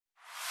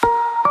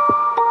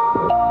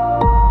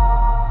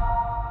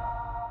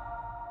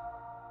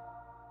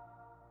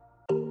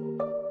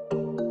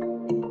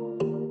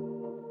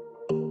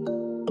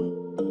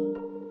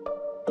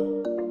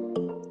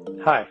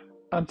Hi,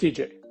 I'm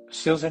TJ, a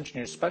Sales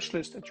Engineer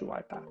Specialist at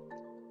UiPath.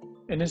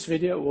 In this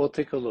video, we'll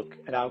take a look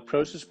at how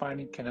process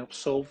mining can help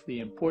solve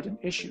the important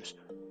issues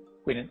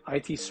within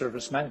IT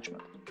service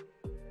management.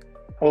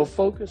 I will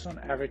focus on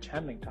average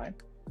handling time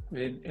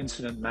within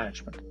incident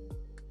management.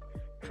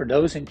 For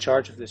those in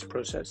charge of this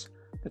process,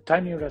 the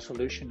timely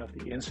resolution of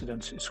the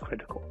incidents is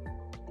critical.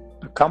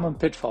 A common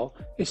pitfall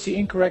is the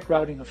incorrect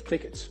routing of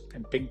tickets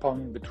and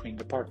ping-ponging between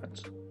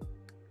departments.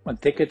 When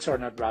tickets are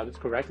not routed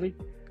correctly,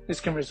 this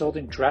can result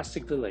in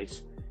drastic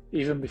delays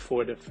even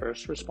before the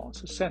first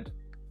response is sent.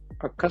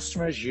 Our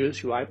customers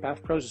use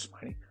UiPath Process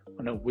Mining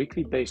on a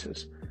weekly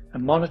basis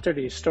and monitor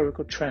the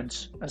historical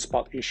trends and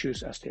spot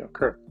issues as they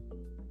occur.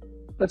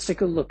 Let's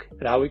take a look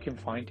at how we can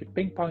find the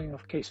ping-ponging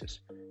of cases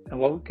and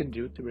what we can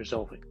do to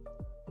resolve it.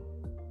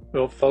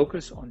 We'll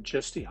focus on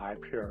just the high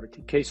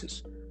priority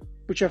cases,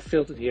 which are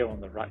filtered here on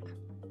the right.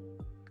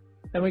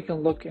 Then we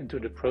can look into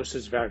the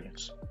process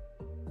variants.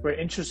 We're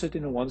interested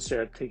in the ones that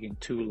are taking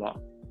too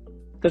long.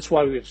 That's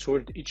why we have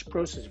sorted each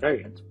process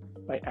variant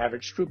by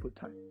average throughput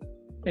time.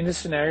 In this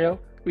scenario,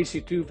 we see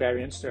two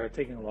variants that are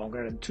taking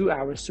longer than 2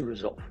 hours to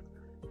resolve,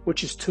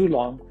 which is too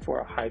long for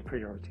a high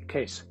priority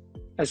case.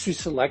 As we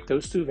select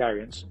those two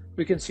variants,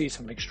 we can see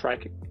something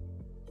striking.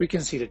 We can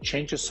see the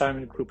change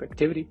assignment group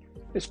activity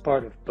is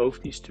part of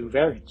both these two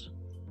variants.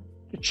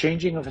 The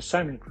changing of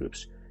assignment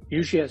groups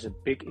usually has a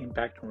big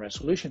impact on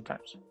resolution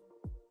times.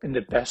 In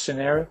the best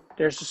scenario,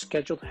 there's a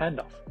scheduled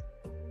handoff.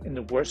 In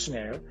the worst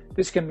scenario,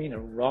 this can mean a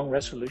wrong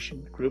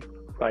resolution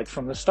group right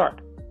from the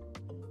start.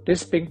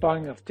 This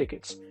ping-ponging of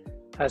tickets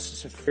has a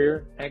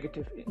severe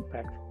negative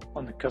impact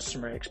on the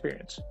customer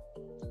experience.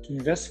 To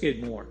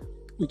investigate more,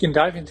 we can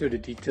dive into the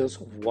details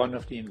of one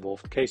of the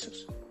involved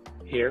cases.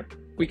 Here,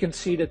 we can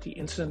see that the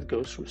incident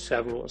goes through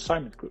several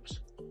assignment groups,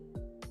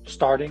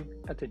 starting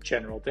at the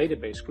general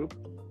database group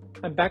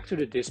and back to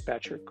the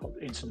dispatcher called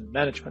incident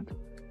management,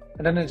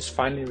 and then it is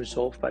finally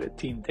resolved by the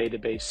team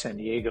database San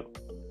Diego.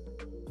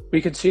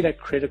 We can see that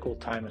critical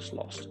time is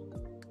lost.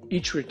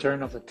 Each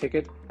return of the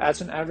ticket adds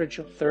an average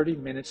of 30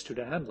 minutes to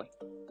the handling.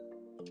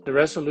 The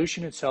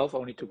resolution itself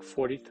only took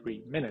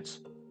 43 minutes.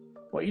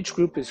 While each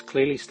group is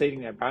clearly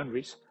stating their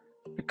boundaries,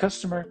 the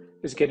customer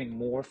is getting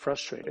more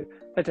frustrated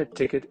that their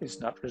ticket is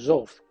not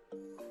resolved.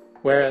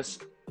 Whereas,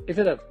 if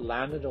it had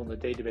landed on the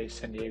database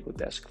San Diego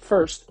desk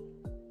first,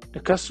 the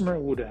customer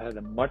would have had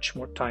a much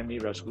more timely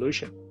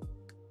resolution.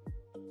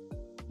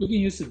 We can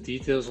use the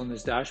details on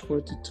this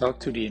dashboard to talk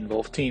to the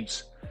involved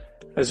teams.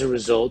 As a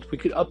result, we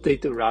could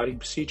update the routing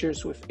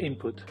procedures with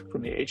input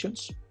from the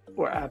agents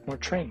or add more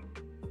training.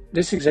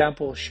 This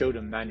example showed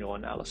a manual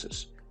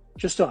analysis,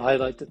 just to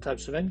highlight the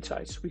types of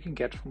insights we can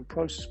get from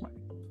process mining.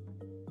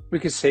 We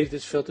can save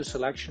this filter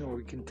selection or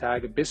we can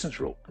tag a business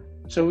rule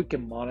so we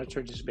can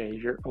monitor this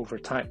behavior over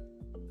time.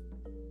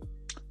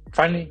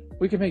 Finally,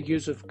 we can make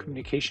use of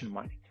communication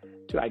mining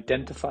to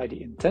identify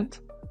the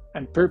intent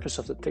and purpose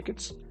of the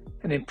tickets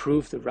and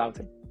improve the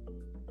routing,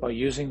 while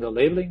using the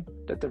labeling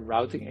that the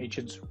routing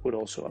agents would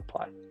also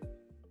apply.